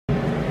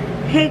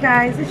Hey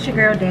guys, it's your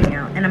girl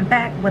Danielle and I'm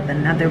back with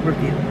another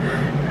review.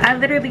 I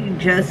literally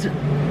just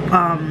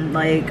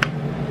like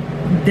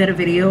did a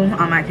video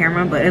on my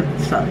camera, but it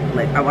sucked.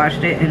 Like, I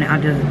watched it and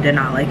I just did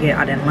not like it.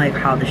 I didn't like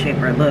how the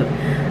shapewear looked.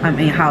 I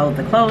mean, how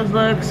the clothes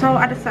look. So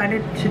I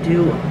decided to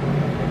do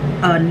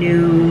a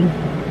new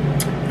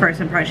first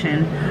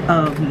impression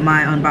of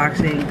my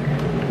unboxing.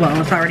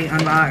 Well, it's already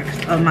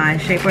unboxed, of my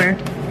shapewear.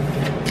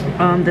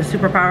 The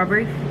Superpower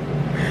Brief.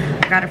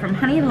 Got it from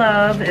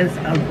Honeylove. It's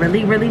a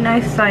really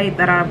nice site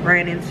that I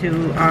ran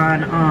into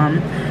on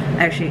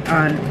actually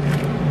on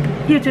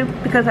YouTube,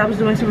 because I was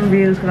doing some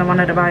reviews because I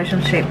wanted to buy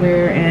some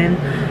shapewear and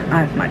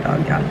my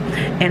dog got it.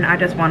 And I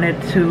just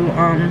wanted to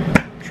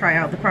try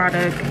out the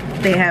product.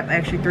 They have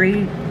actually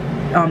 3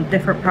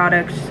 different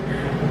products.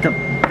 The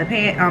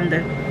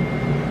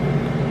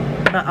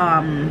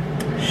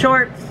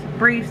shorts,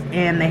 briefs,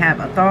 and they have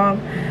a thong.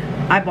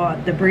 I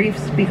bought the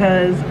briefs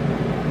because,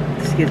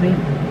 excuse me,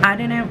 I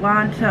didn't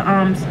want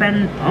to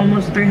spend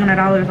almost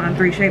 $300 on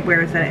 3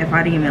 shapewears that if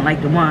I didn't even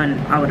like the one,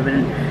 I would have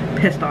been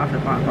pissed off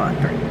if I bought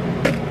 3.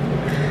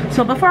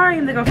 So before I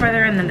even go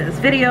further into this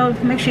video,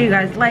 make sure you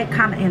guys like,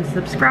 comment, and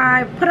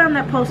subscribe. Put on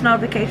that post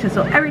notification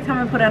so every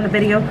time I put on a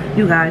video,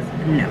 you guys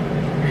know.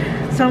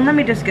 So let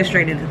me just get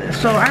straight into this.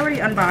 So I already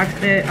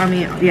unboxed it.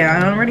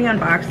 I already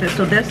unboxed it.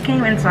 So this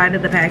came inside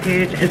of the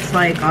package. It's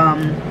like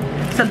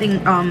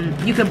something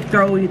you could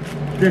throw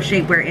the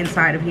shapewear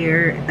inside of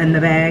here in the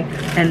bag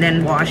and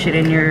then wash it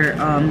in your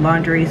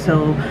laundry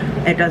so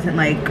it doesn't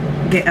like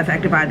get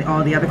affected by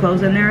all the other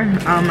clothes in there.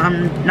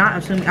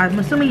 I'm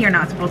assuming you're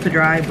not supposed to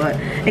dry, but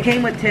it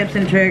came with tips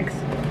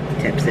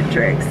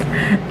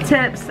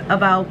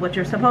about what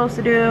you're supposed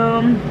to do.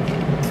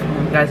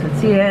 You guys can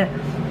see it,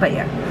 but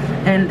yeah,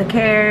 and the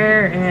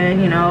care,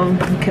 and you know,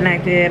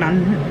 connected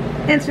on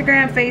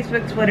Instagram,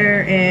 Facebook,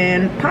 Twitter,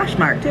 and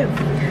Poshmark too.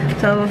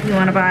 So if you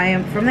want to buy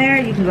them from there,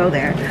 you can go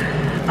there.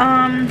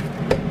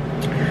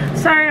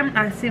 Sorry,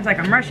 it seems like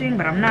I'm rushing,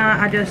 but I'm not.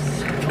 I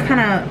just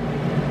kind of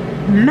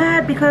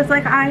mad because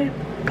like I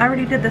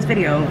already did this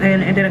video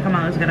and it didn't come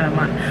out as good as I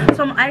want.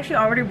 So I'm actually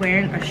already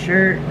wearing a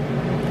shirt.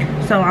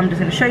 So I'm just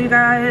gonna show you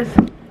guys.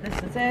 This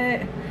is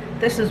it.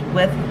 This is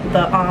with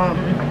the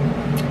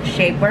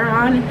shapewear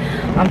on.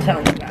 I'm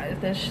telling you guys,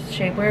 this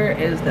shapewear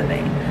is the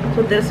thing.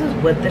 So this is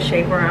with the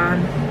shapewear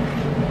on.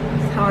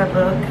 This is how I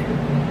look.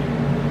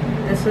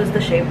 This is the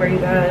shapewear, you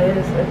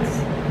guys.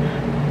 It's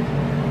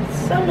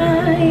so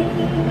nice.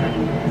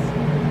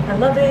 I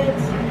love it.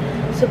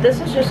 So this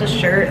is just a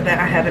shirt that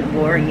I haven't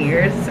worn in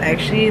years. It's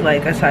actually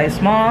like a size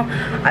small.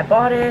 I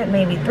bought it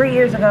maybe 3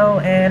 years ago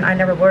and I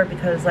never wore it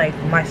because like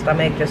my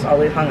stomach just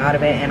always hung out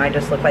of it and I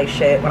just looked like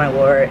shit when I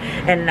wore it.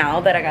 And now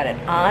that I got it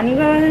on, you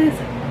guys,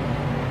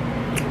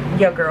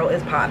 your girl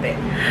is popping.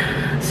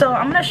 So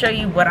I'm gonna show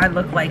you what I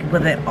look like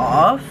with it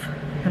off.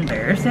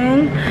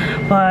 Embarrassing,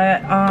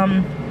 but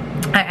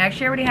I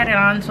actually already had it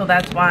on, so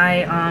that's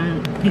why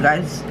you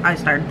guys, I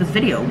started this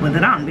video with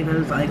it on,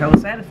 because like I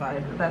was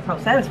satisfied. That's how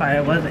satisfied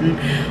I was, and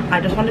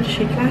I just wanted to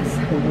show you guys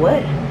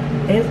what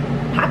is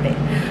popping.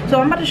 So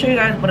I'm about to show you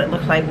guys what it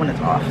looks like when it's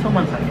off. So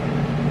one second.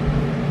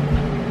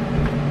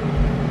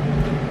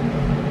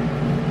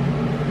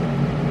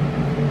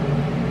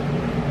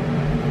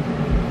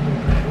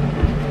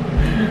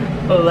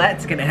 Well,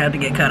 that's gonna have to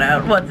get cut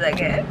out. One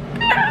second.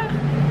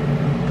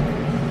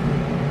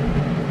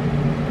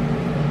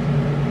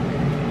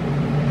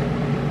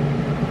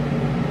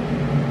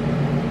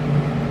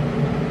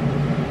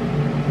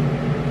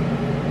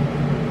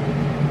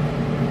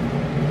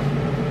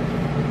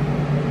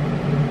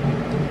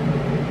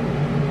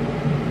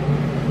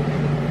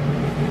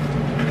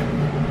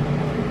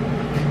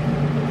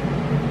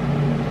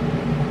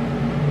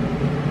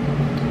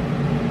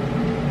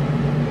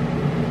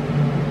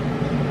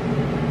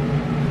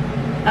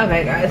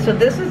 Okay guys, so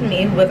this is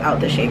me without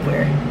the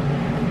shapewear.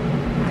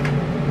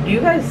 Do you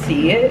guys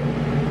see it?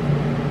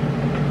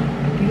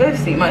 Do you guys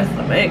see my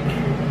stomach?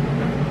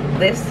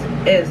 This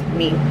is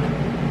me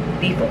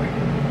before.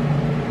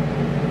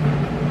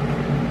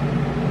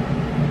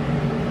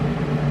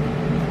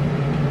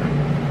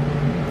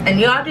 And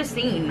y'all just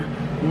seen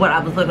what I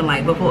was looking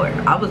like before.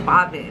 I was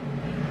popping.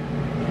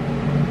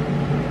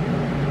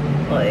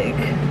 Like,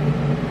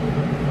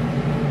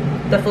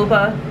 the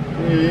fupa?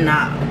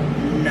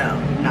 No,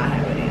 not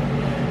happening.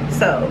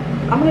 So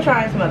I'm gonna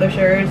try some other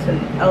shirts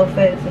and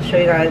outfits and show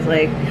you guys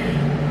like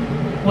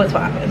what's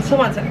popping. So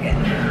one second.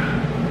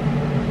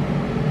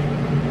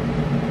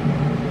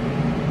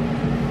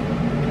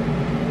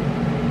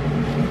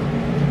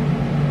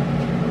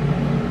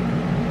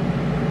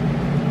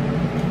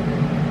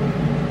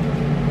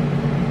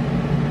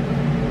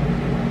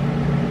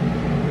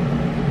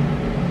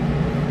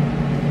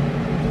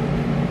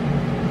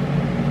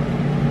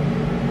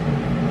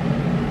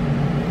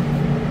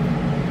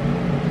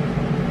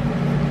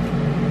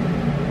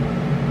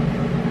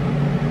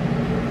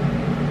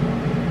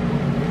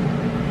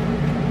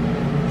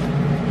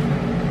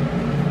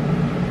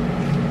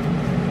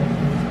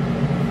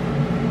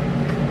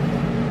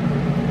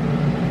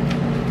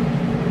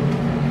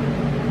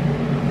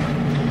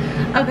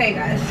 Okay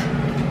guys,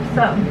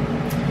 So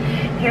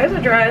here's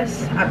a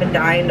dress I've been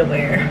dying to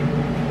wear.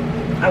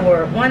 I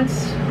wore it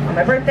once on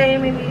my birthday,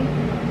 maybe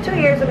 2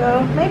 years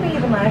ago, maybe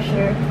even last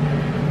year,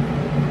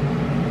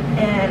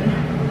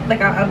 and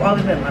like I've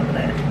always been loving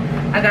it.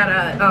 I got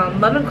a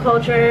Love and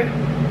Culture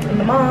in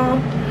the mall,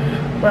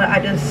 but I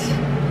just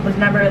was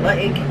never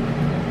like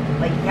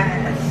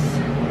yes,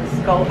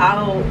 let's go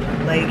out,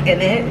 like in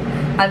it.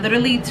 I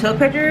literally took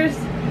pictures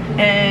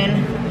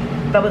and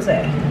that was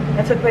it.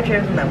 I took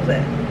pictures and that was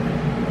it.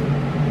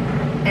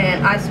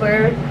 And I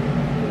swear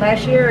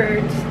last year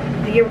or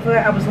the year before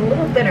I was a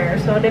little thinner,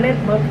 so it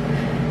didn't look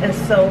as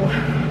so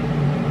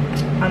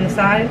on the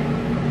side.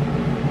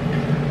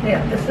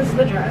 Yeah, this is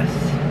the dress.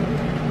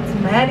 It's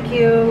mad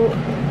cute,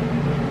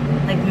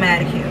 like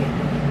mad cute.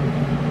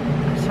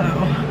 So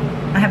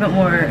I haven't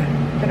worn,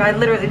 like I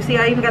literally, see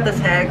I even got the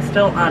tag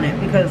still on it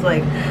because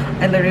like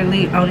I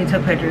literally only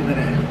took pictures of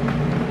it.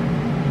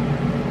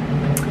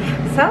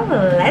 So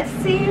let's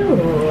see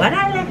what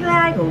I look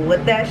like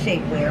with that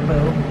shapewear,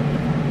 boo.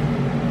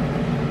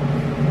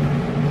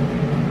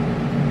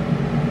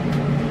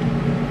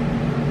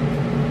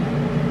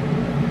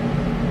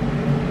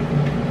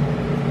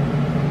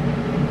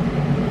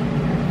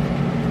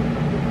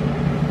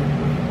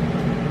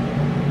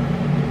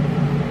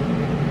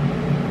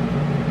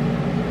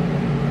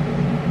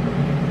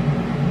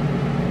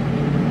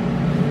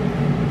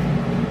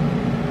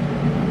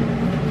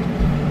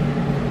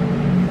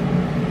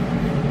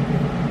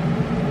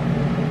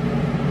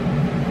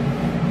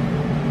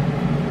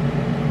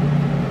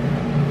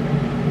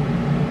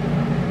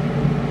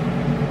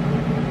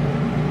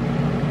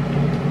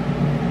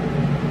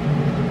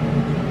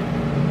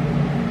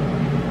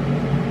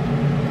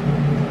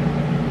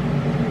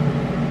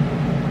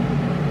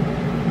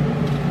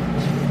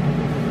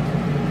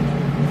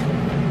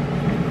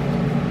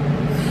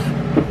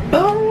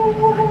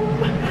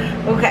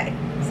 Okay,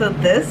 so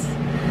this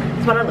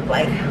is what I look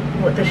like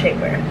with the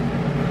shapewear.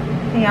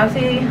 Can y'all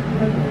see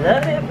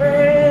the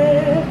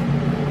difference?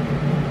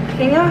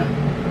 Can y'all?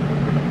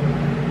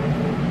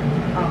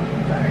 Oh,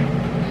 sorry.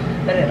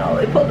 I didn't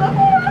always pull that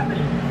on.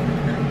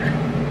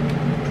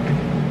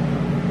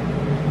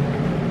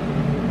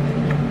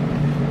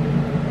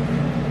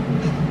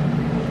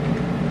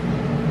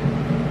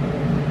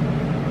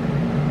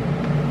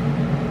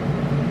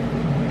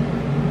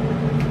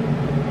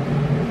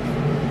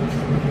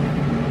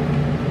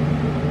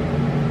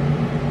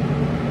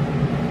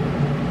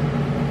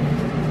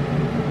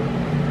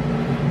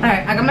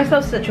 Alright, I got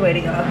myself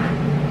situated, y'all.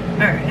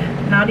 Alright,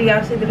 now do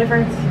y'all see the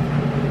difference?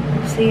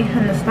 See,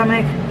 in the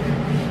stomach,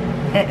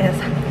 it is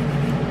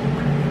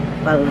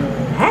flat.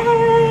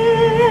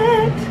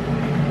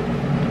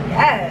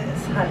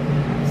 Yes,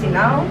 honey. See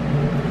now?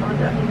 I'll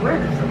definitely wear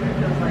this over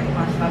because like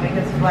my stomach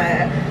is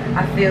flat.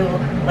 I feel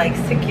like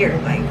secure.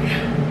 Like,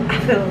 I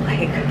feel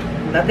like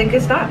nothing can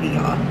stop me,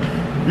 y'all.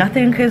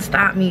 Nothing can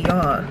stop me,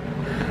 y'all.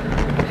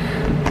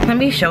 Let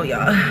me show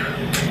y'all.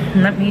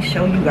 Let me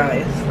show you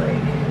guys, like.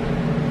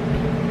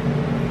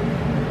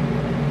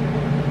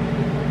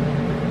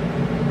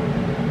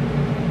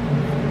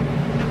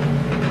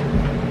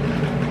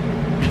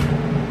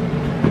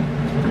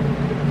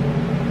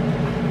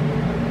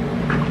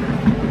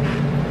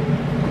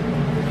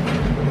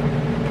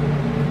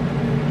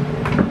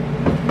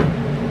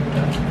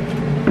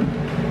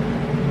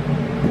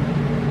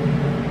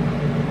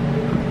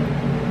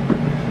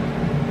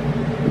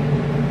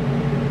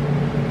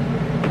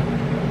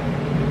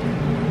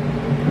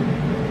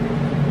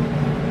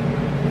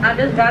 I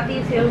just got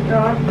these heels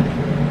drawn,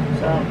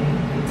 so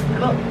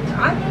I'm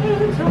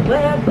trying to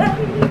wear them.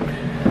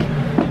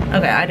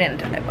 Okay, I didn't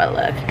tie it, but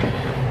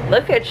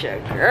look at your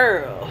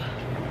girl.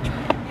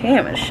 Can't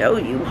even show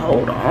you.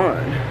 Hold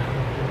on,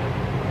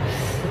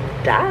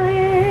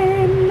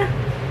 styling.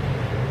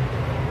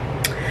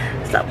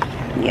 So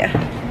yeah,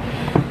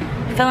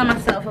 feeling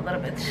myself a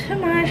little bit too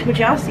much, but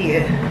y'all see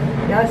it.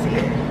 Y'all see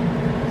it.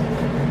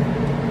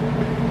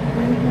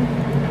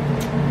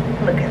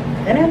 Look at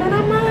that.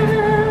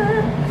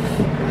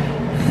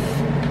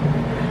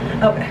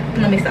 Okay,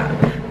 let me stop.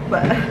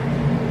 But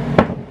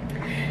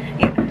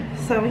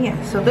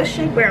yeah, so this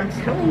shapewear, I'm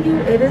telling you,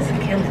 it is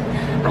killing.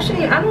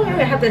 I don't even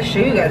have to show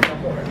you guys no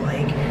more.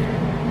 Like,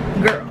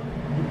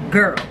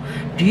 girl,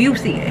 do you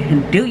see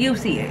it? Do you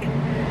see it?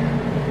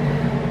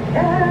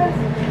 Yes.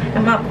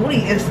 And my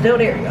booty is still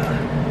there,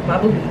 y'all. My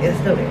booty is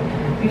still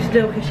there. You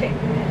still can shape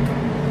it.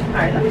 All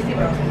right, let me see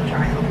what else I'm gonna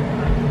try on.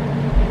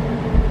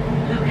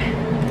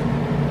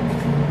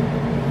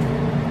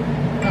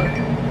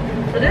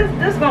 So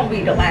this gonna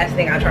be the last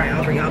thing I try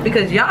on for y'all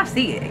because y'all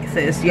see it,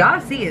 sis.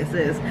 Y'all see it,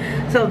 sis.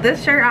 So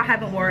this shirt I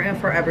haven't worn in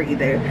forever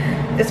either.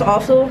 It's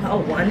also a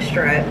one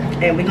strap,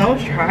 and we're gonna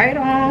try it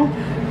on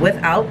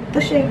without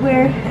the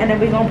shapewear, and then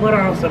we're gonna put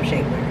on some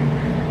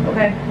shapewear.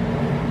 Okay?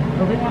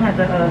 But we're gonna have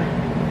to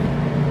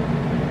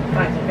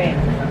find some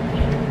pants or something.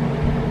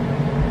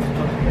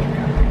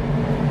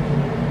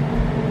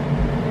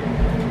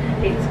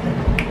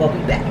 We'll be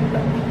back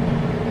though.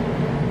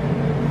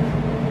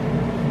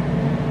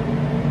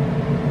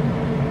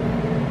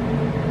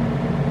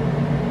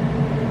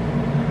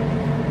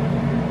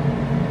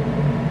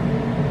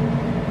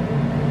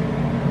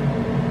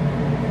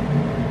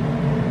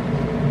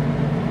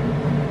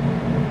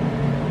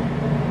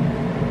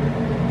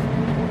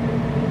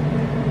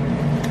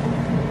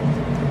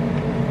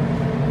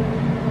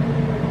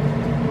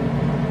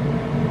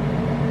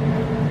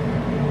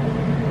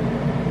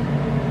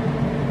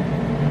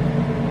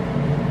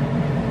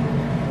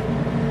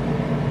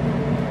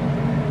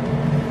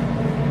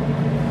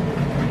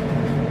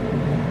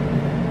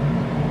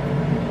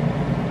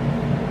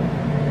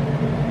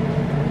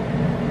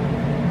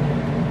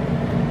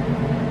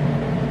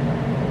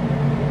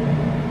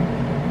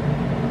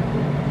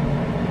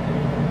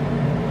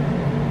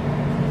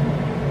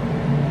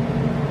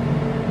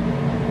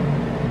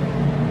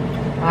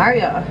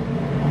 Alright, y'all.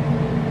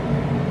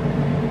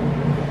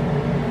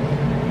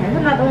 Here's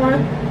another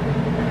one.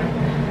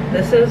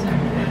 This is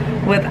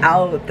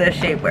without the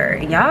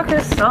shapewear. Y'all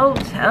can so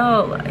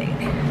tell, like,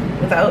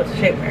 without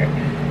shapewear.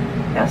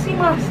 Y'all see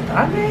my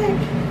stomach?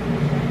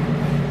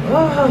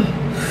 Oh,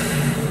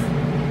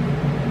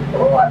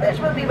 I bitch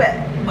would be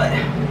bad. But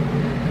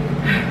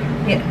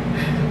yeah.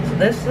 So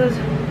this is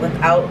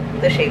without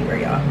the shapewear,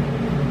 y'all.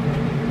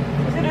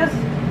 See this?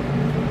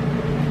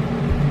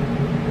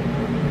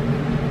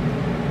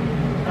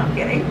 I'm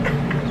kidding.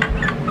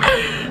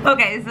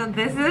 Okay, so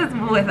this is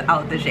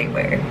without the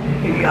shapewear.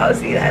 Y'all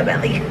see that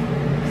belly?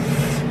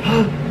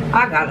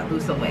 I gotta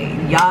lose some weight.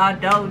 Y'all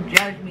don't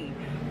judge me,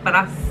 but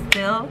I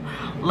still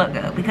look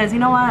good because you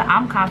know what?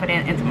 I'm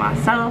confident into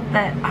myself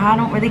that I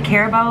don't really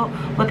care about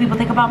what people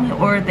think about me,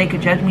 or they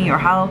could judge me or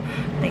how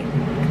they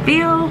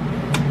feel.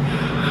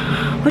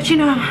 But you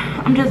know,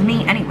 I'm just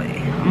me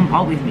anyway. I'm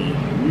always me.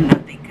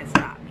 Nothing can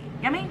stop me.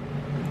 You know what I mean?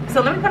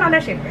 So let me put on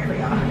that shapewear for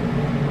y'all.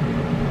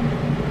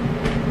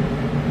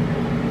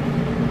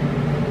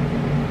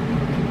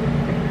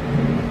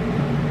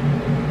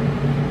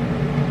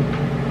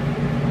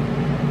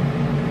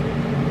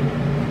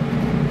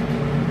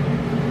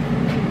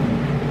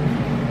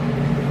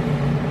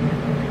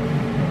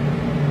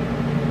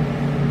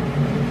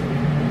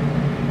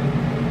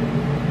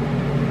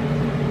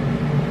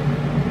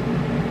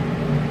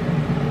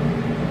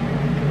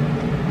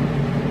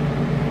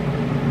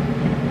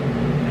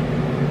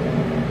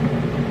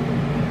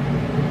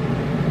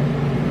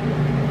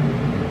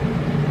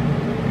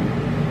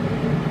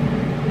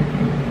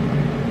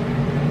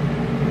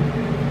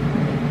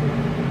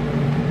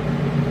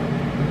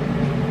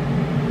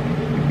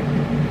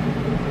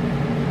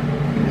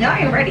 Y'all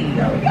ain't ready,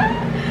 yo.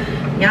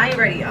 Y'all ain't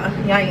ready, y'all.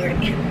 Y'all ain't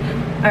ready.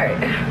 Alright.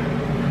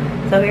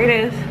 So here it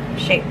is.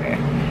 Shapewear.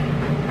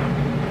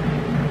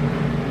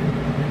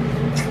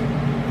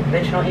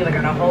 Bitch, don't even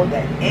gotta hold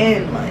that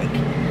in. Like,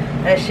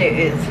 that shit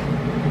is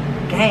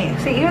gang.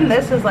 See, even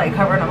this is like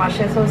covering up my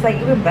shit, so it's like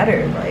even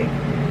better. Like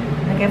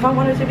if I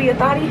wanted to be a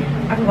thotty,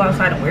 I can go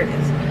outside and wear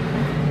this.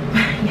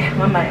 Yeah,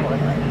 my mind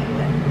wasn't like me,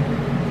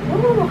 but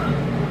ooh.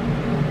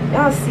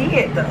 Y'all see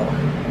it though.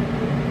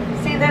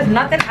 See, there's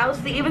nothing else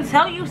to even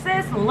tell you,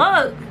 sis.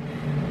 Look,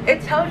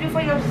 it tells you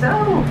for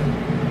yourself.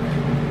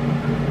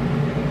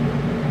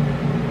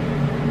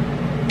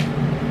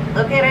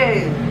 Look at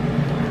it.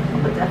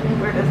 I'm gonna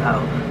definitely wear this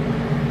out.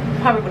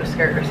 Probably with a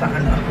skirt or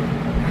something though,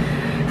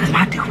 cause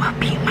my dude will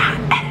beat my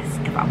ass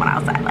if I went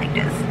outside like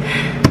this.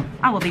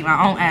 I will beat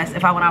my own ass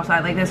if I went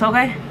outside like this,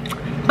 okay?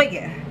 But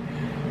yeah,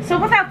 so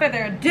without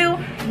further ado,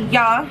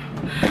 y'all,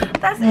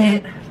 that's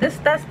it.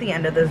 That's the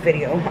end of this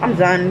video. I'm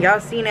done. Y'all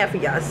seen it for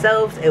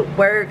yourselves. It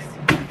works.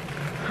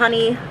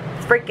 Honey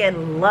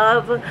freaking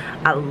love,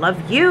 I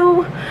love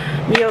you.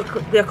 Your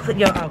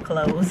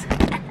clothes.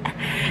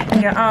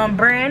 Your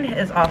brand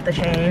is off the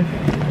chain.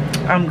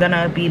 I'm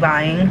gonna be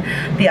buying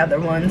the other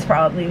ones,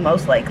 probably,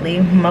 most likely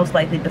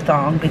the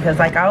thong, because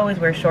like I always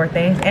wear short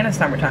things and it's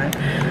summertime.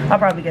 I'll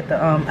probably get the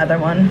other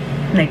one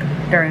like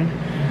during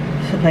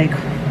like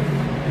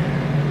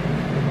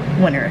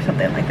winter or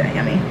something like that.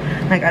 You know what I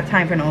mean? I got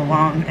time for no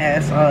long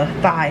ass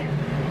thigh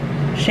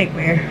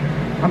shapewear.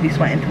 I'll be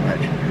sweating too much.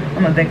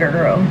 I'm a bigger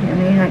girl, you know what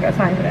I mean? I got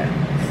time for that.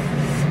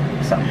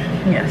 So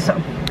yeah, so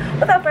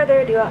without further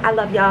ado, I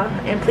love y'all,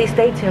 and please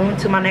stay tuned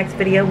to my next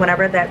video,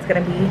 whenever that's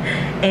gonna be.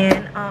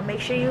 And make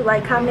sure you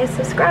like, comment,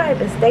 subscribe,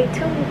 and stay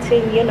tuned to,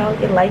 you know,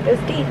 your life is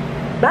deep.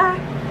 Bye.